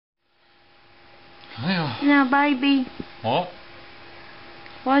Yeah. Now, baby. What?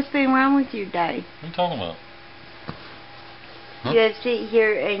 What's been wrong with you today? What are you talking about? Huh? You just sit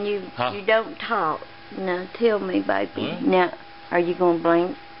here and you don't talk. Now, tell me, baby. What? Now, are you going to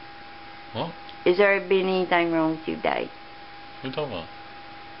blink? What? Is there been anything wrong with you today? What are you talking about?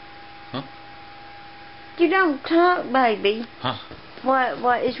 Huh? You don't talk, baby. Huh?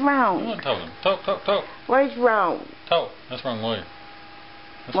 What is wrong? I'm not talking. Talk. What is wrong? Talk. That's the wrong way.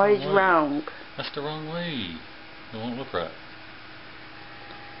 What is wrong? That's the wrong way. It won't look right.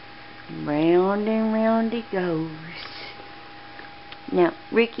 Round and round it goes. Now,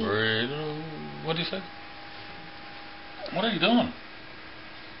 Ricky. What did you say? What are you doing?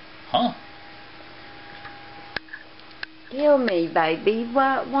 Huh? Tell me, baby,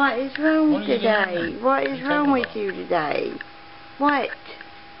 what is wrong What are you today? doing? What is wrong with about? you today? What?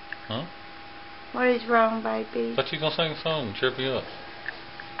 Huh? What is wrong, baby? Thought you were gonna sing a song, cheer me up.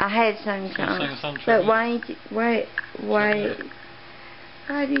 I had sung Sing a song, cheer but me why ain't you,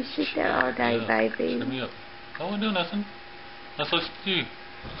 why do you sit there all day, baby? Cheer me up. I wasn't doing nothing. Let's listen to you.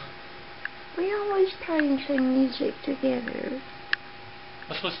 We always play and sing music together.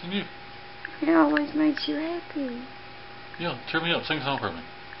 Let's listen to you. It always makes you happy. Yeah, cheer me up. Sing a song for me.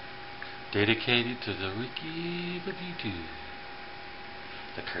 Dedicated to the Ricky Babutu,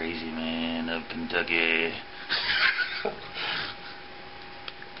 the crazy man of Kentucky.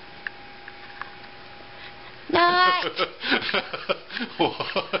 Not.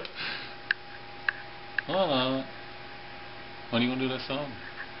 What? When are you gonna do that song?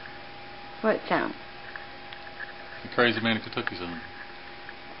 What song? The crazy man of Kentucky song.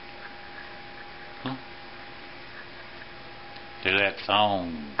 Huh? Do that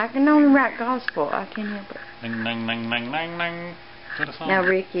song. I can only write gospel. I can't help it. Ding, ding, ding, ding, ding, ding. Do the song. Now,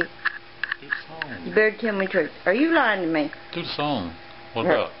 Ricky, Do the song. you better tell me the truth. Are you lying to me? Do the song. What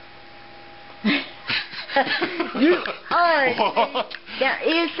about? You are. What? Now,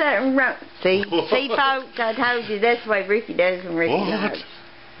 is something wrong? See, folks, I told you that's the way Ricky does when Ricky lies.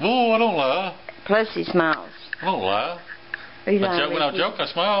 Whoa, I don't lie. Plus, he smiles. I don't lie. Are you lying, When I Ricky? joke, I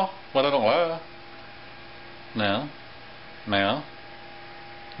smile, but I don't lie. Now.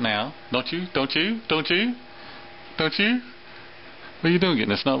 Don't you? What are you doing,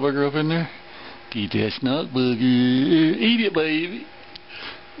 getting a snot booger up in there? Get that snot booger. Eat it, baby.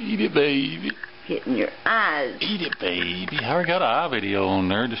 Eat it, baby. Hitting your eyes. Eat it, baby. I already got an eye video on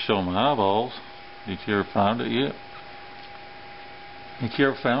there to show my eyeballs. Did you ever find it yet?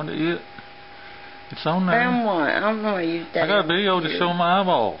 It's on there. Found one. I don't know what you did. I got a video to show my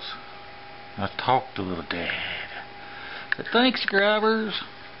eyeballs. I talked to little dad. Said, thanks, subscribers.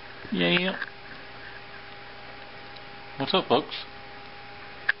 Yeah. What's up, folks?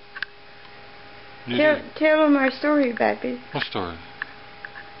 Tell them our story, baby. What story?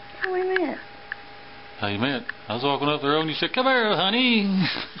 How we met. How you met? I was walking up the road and you said, come here, honey.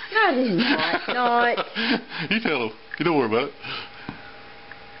 No, I did not. You tell them. You don't worry about it.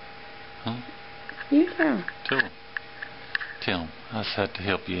 Huh? You tell them. Tell them. I just had to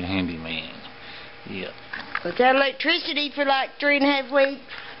help you, a handyman. Yeah. Was that electricity for like 3.5 weeks?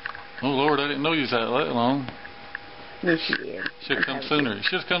 Oh, Lord, I didn't know you was that long. Yes, you did. Should have come sooner.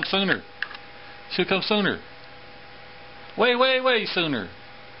 Should have come sooner. Way sooner.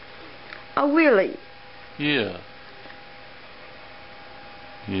 Oh, really? Yeah.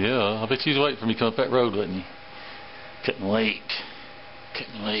 I bet you was waiting for me to come up that road, wasn't you? Couldn't wait.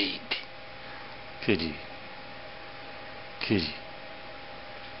 Could you?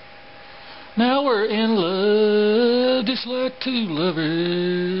 Now we're in love, just like two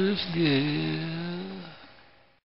lovers, yeah.